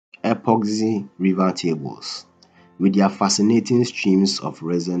epoxy river tables, with their fascinating streams of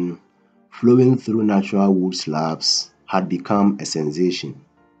resin flowing through natural wood slabs, had become a sensation.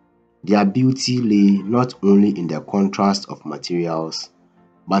 Their beauty lay not only in the contrast of materials,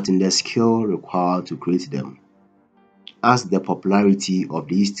 but in the skill required to create them. As the popularity of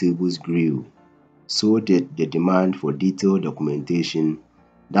these tables grew, so did the demand for detailed documentation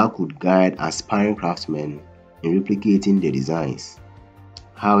that could guide aspiring craftsmen in replicating the designs.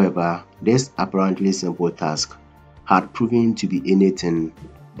 However, this apparently simple task had proven to be anything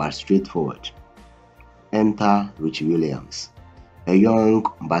but straightforward. Enter Richie Williams, a young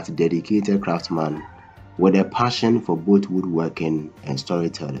but dedicated craftsman with a passion for both woodworking and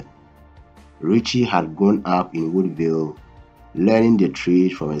storytelling. Richie had grown up in Woodville, learning the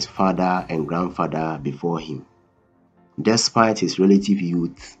trade from his father and grandfather before him. Despite his relative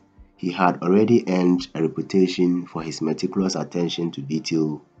youth, he had already earned a reputation for his meticulous attention to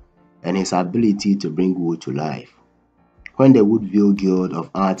detail and his ability to bring wood to life. When the Woodville Guild of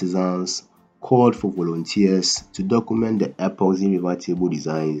Artisans called for volunteers to document the epoxy river table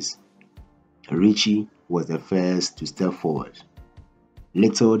designs, Richie was the first to step forward.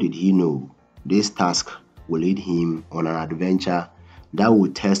 Little did he know, this task would lead him on an adventure that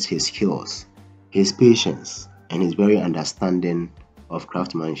would test his skills, his patience, and his very understanding of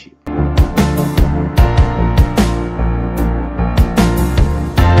craftsmanship.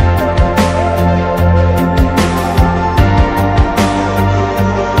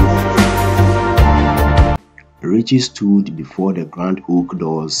 Richie stood before the grand oak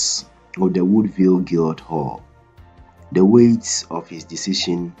doors of the Woodville Guild Hall, the weight of his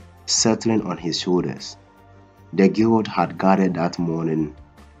decision settling on his shoulders. The guild had gathered that morning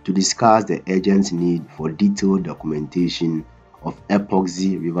to discuss the urgent need for detailed documentation of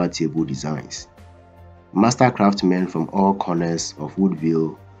epoxy river table designs. Master craftsmen from all corners of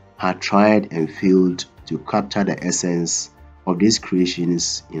Woodville had tried and failed to capture the essence of these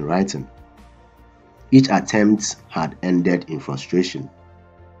creations in writing. Each attempt had ended in frustration,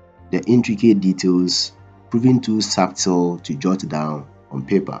 the intricate details proving too subtle to jot down on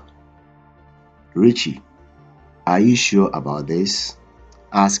paper. "Richie, are you sure about this?"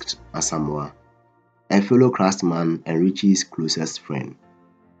 asked Asamoah, a fellow craftsman and Richie's closest friend.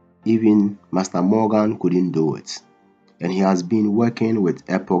 Even Master Morgan couldn't do it, and he has been working with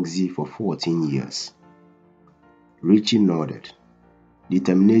epoxy for 14 years. Richie nodded,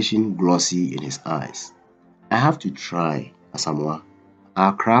 determination glossy in his eyes. "I have to try, Asamoah.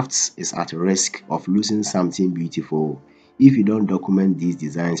 Our crafts is at risk of losing something beautiful if you don't document these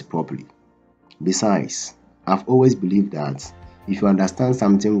designs properly. Besides, I've always believed that if you understand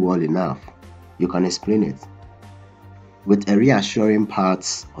something well enough, you can explain it." With a reassuring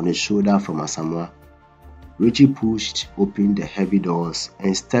pat on the shoulder from Asamoah, Richie pushed open the heavy doors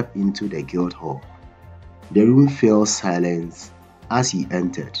and stepped into the guild hall. The room fell silent as he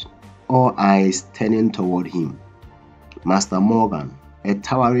entered, all eyes turning toward him. Master Morgan, a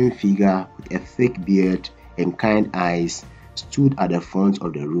towering figure with a thick beard and kind eyes, stood at the front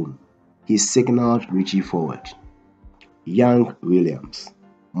of the room. He signaled Richie forward. "Young Williams,"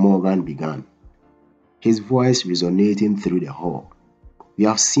 Morgan began, his voice resonating through the hall. "We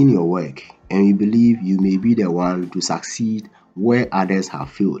have seen your work, and we believe you may be the one to succeed where others have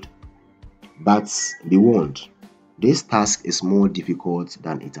failed. But be warned, this task is more difficult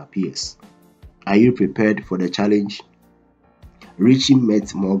than it appears. Are you prepared for the challenge?" Richie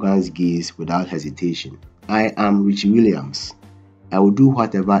met Morgan's gaze without hesitation. "I am Richie Williams. I will do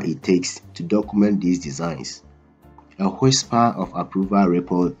whatever it takes to document these designs." A whisper of approval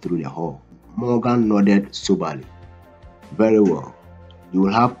rippled through the hall. Morgan nodded soberly. "Very well. You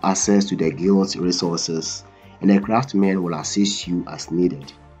will have access to the guild's resources, and the craftsmen will assist you as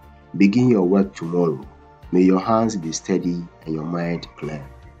needed. Begin your work tomorrow. May your hands be steady and your mind clear."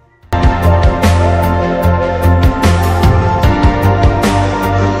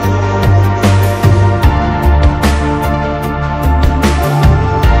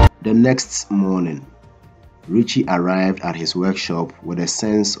 The next morning, Richie arrived at his workshop with a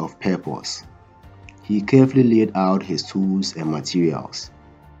sense of purpose. He carefully laid out his tools and materials,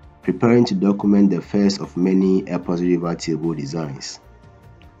 preparing to document the first of many epoxy river table designs.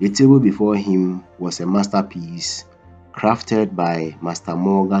 The table before him was a masterpiece crafted by Master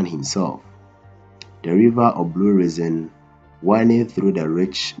Morgan himself. The river of blue resin, winding through the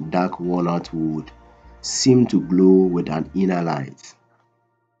rich, dark walnut wood, seemed to glow with an inner light.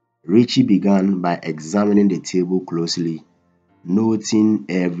 Richie began by examining the table closely, noting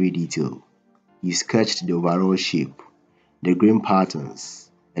every detail. He sketched the overall shape, the grain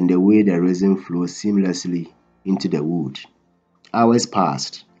patterns, and the way the resin flowed seamlessly into the wood. Hours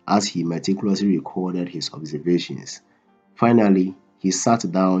passed as he meticulously recorded his observations. Finally, he sat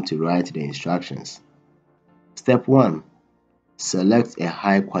down to write the instructions. Step 1. Select a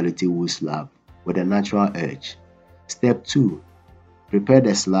high-quality wood slab with a natural edge. Step 2. Prepare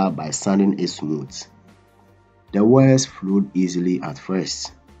the slab by sanding it smooth. The words flowed easily at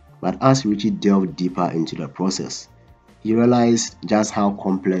first, but as Richie delved deeper into the process, he realized just how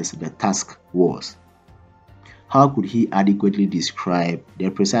complex the task was. How could he adequately describe the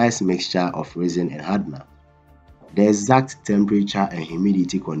precise mixture of resin and hardener, the exact temperature and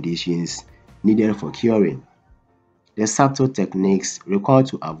humidity conditions needed for curing, the subtle techniques required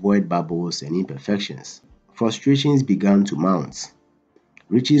to avoid bubbles and imperfections? Frustrations began to mount.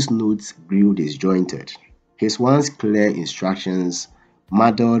 Richie's notes grew disjointed, his once clear instructions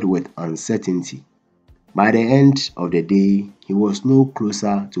muddled with uncertainty. By the end of the day, he was no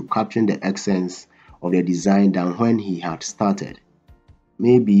closer to capturing the essence of the design than when he had started.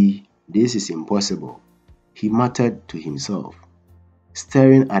 Maybe this is impossible, he muttered to himself,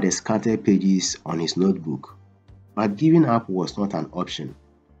 staring at the scattered pages on his notebook. But giving up was not an option.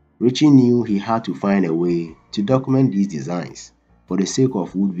 Richie knew he had to find a way to document these designs for the sake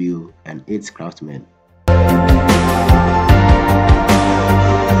of Woodville and its craftsmen.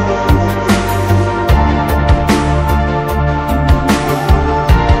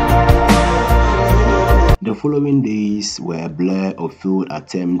 The following days were a blur of failed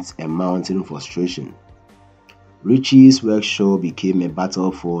attempts and mounting frustration. Richie's workshop became a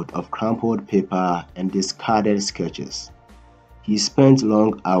battlefield of crumpled paper and discarded sketches. He spent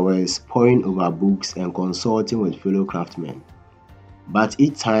long hours poring over books and consulting with fellow craftsmen. But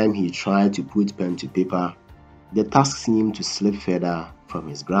each time he tried to put pen to paper, the task seemed to slip further from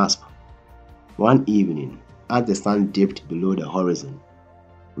his grasp. One evening, as the sun dipped below the horizon,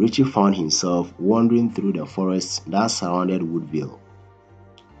 Richie found himself wandering through the forests that surrounded Woodville.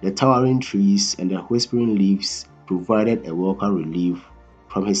 The towering trees and the whispering leaves provided a welcome relief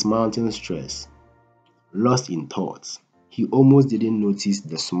from his mountain stress. Lost in thoughts, he almost didn't notice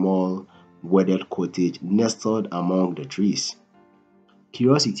the small, weathered cottage nestled among the trees.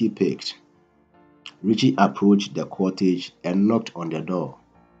 Curiosity piqued. Richie approached the cottage and knocked on the door.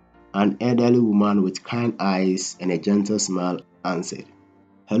 An elderly woman with kind eyes and a gentle smile answered.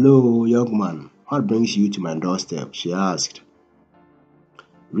 "Hello, young man. What brings you to my doorstep?" she asked.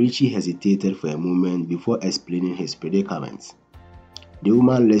 Richie hesitated for a moment before explaining his predicament. The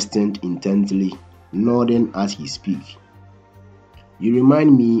woman listened intently, nodding as he spoke. "You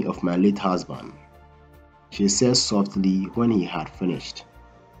remind me of my late husband," she said softly when he had finished.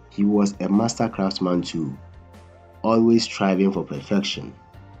 He was a master craftsman too, always striving for perfection,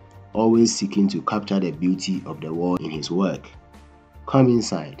 always seeking to capture the beauty of the world in his work. "Come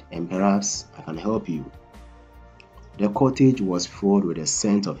inside and perhaps I can help you." The cottage was filled with the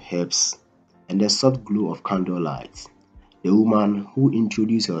scent of herbs and the soft glow of candlelight. The woman, who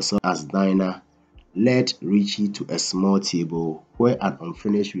introduced herself as Dinah, led Richie to a small table where an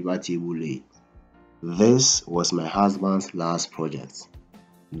unfinished river table lay. "This was my husband's last project,"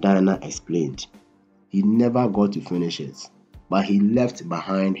 Dinah explained. "He never got to finish it, but he left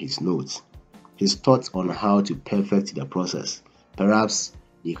behind his notes, his thoughts on how to perfect the process. Perhaps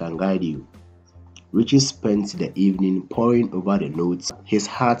they can guide you." Richie spent the evening poring over the notes, his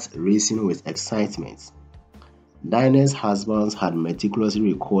heart racing with excitement. Dinah's husband had meticulously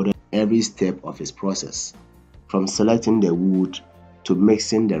recorded every step of his process, from selecting the wood to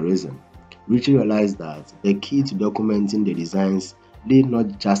mixing the resin. Richie realized that the key to documenting the designs lay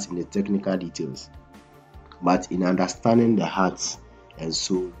not just in the technical details, but in understanding the heart and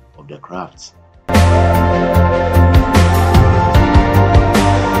soul of the craft.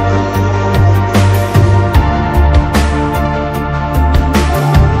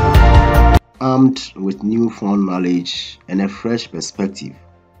 Armed with newfound knowledge and a fresh perspective,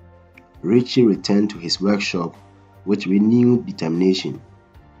 Richie returned to his workshop with renewed determination.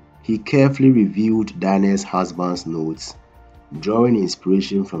 He carefully reviewed Dinah's husband's notes, drawing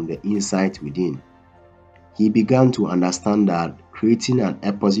inspiration from the insight within. He began to understand that creating an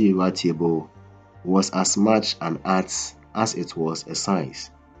epoxy river table was as much an art as it was a science.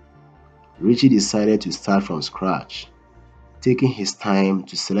 Richie decided to start from scratch, taking his time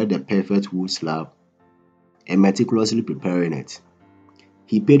to select the perfect wood slab and meticulously preparing it.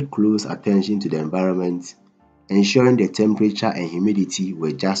 He paid close attention to the environment, ensuring the temperature and humidity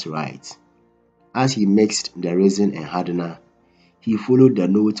were just right. As he mixed the resin and hardener, he followed the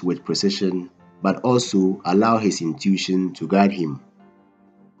notes with precision, but also allowed his intuition to guide him.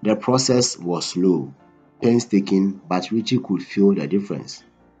 The process was slow, painstaking, but Richie could feel the difference.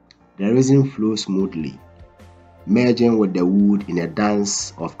 The resin flowed smoothly, merging with the wood in a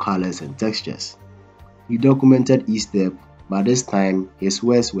dance of colors and textures. He documented each step, but this time his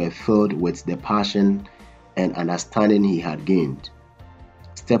words were filled with the passion and understanding he had gained.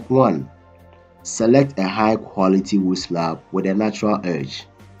 Step 1. Select a high-quality wood slab with a natural edge.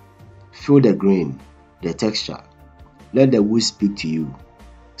 Feel the grain, the texture. Let the wood speak to you.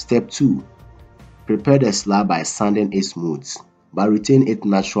 Step 2. Prepare the slab by sanding it smooth, but retain its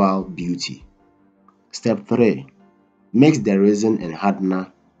natural beauty. Step 3. Mix the resin and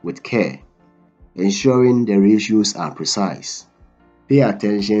hardener with care, ensuring the ratios are precise. Pay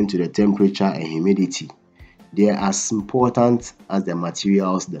attention to the temperature and humidity. They are as important as the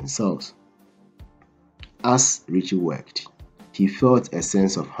materials themselves. As Richie worked, he felt a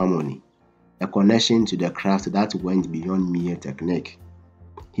sense of harmony, a connection to the craft that went beyond mere technique.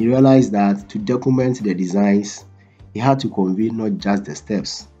 He realized that to document the designs, he had to convey not just the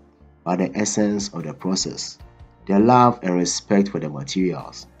steps, but the essence of the process, the love and respect for the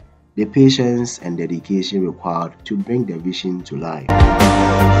materials, the patience and dedication required to bring the vision to life.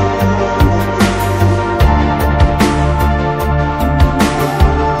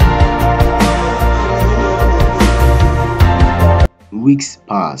 Weeks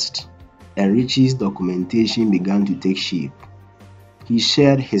passed, and Richie's documentation began to take shape. He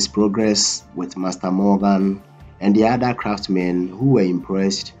shared his progress with Master Morgan and the other craftsmen who were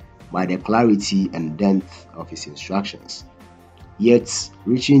impressed by the clarity and depth of his instructions. Yet,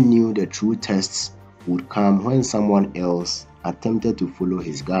 Richie knew the true tests would come when someone else attempted to follow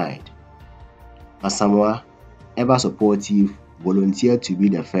his guide. Asamoah, ever supportive, volunteered to be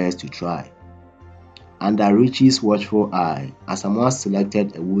the first to try. Under Richie's watchful eye, Asamoah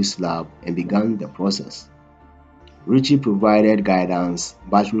selected a wood slab and began the process. Richie provided guidance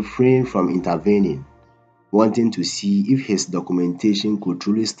but refrained from intervening, wanting to see if his documentation could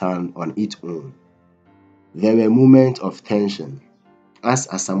truly stand on its own. There were moments of tension as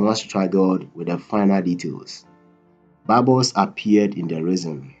Asamoah struggled with the final details. Bubbles appeared in the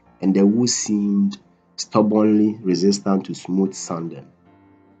resin, and the wood seemed stubbornly resistant to smooth sanding.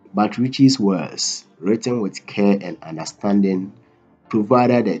 But Richie's words, written with care and understanding,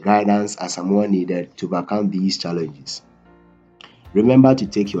 provided the guidance Asamoah needed to overcome these challenges. Remember to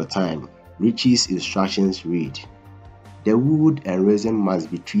take your time. Richie's instructions read, "The wood and resin must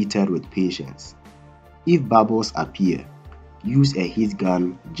be treated with patience. If bubbles appear, use a heat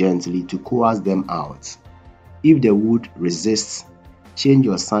gun gently to coax them out. If the wood resists, change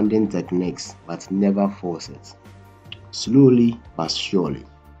your sanding techniques but never force it." Slowly but surely,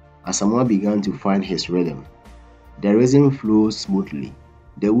 Asamoah began to find his rhythm. The resin flowed smoothly.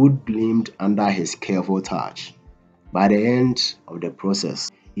 The wood gleamed under his careful touch. By the end of the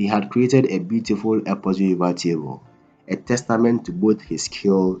process, he had created a beautiful Epoxy table, a testament to both his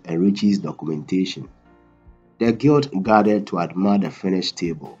skill and Richie's documentation. The guild gathered to admire the finished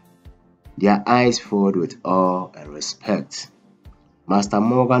table, their eyes filled with awe and respect. Master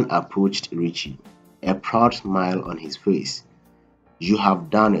Morgan approached Richie, a proud smile on his face. "You have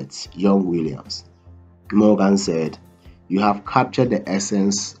done it, young Williams," Morgan said. "You have captured the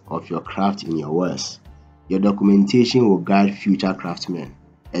essence of your craft in your words. Your documentation will guide future craftsmen,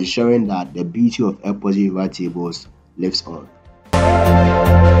 ensuring that the beauty of Epoxy tables lives on."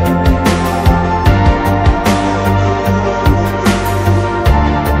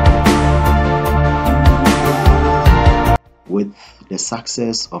 With the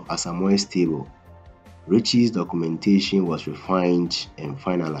success of Asamoah's table, Richie's documentation was refined and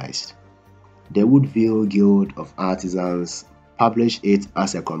finalized. The Woodville Guild of Artisans published it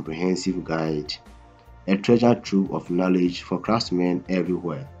as a comprehensive guide, a treasure trove of knowledge for craftsmen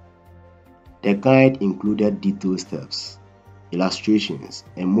everywhere. The guide included detailed steps, illustrations,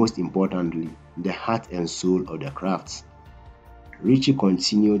 and most importantly, the heart and soul of the crafts. Richie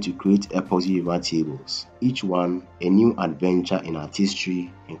continued to create Epoxy tables, each one a new adventure in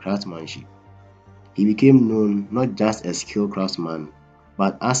artistry and craftsmanship. He became known not just as a skilled craftsman,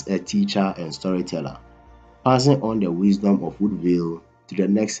 but as a teacher and storyteller, passing on the wisdom of Woodville to the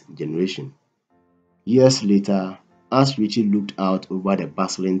next generation. Years later, as Richie looked out over the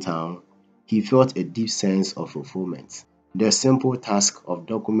bustling town, he felt a deep sense of fulfillment. The simple task of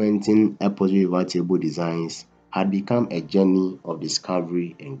documenting Epoxy table designs had become a journey of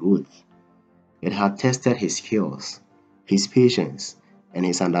discovery and growth. It had tested his skills, his patience, and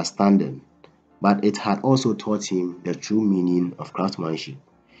his understanding, but it had also taught him the true meaning of craftsmanship.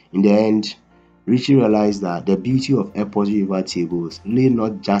 In the end, Richie realized that the beauty of Epoxy tables lay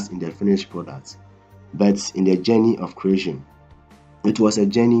not just in the finished product, but in the journey of creation. It was a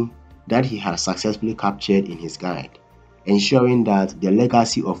journey that he had successfully captured in his guide, ensuring that the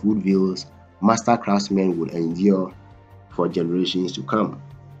legacy of Woodville's master craftsmen would endure for generations to come.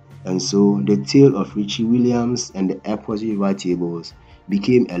 And so the tale of Richie Williams and the Epoxy Tables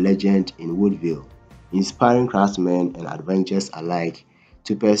became a legend in Woodville, inspiring craftsmen and adventurers alike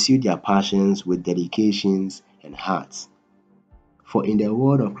to pursue their passions with dedications and hearts. For in the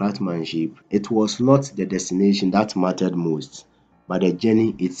world of craftsmanship, it was not the destination that mattered most, but the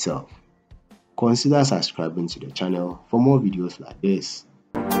journey itself. Consider subscribing to the channel for more videos like this.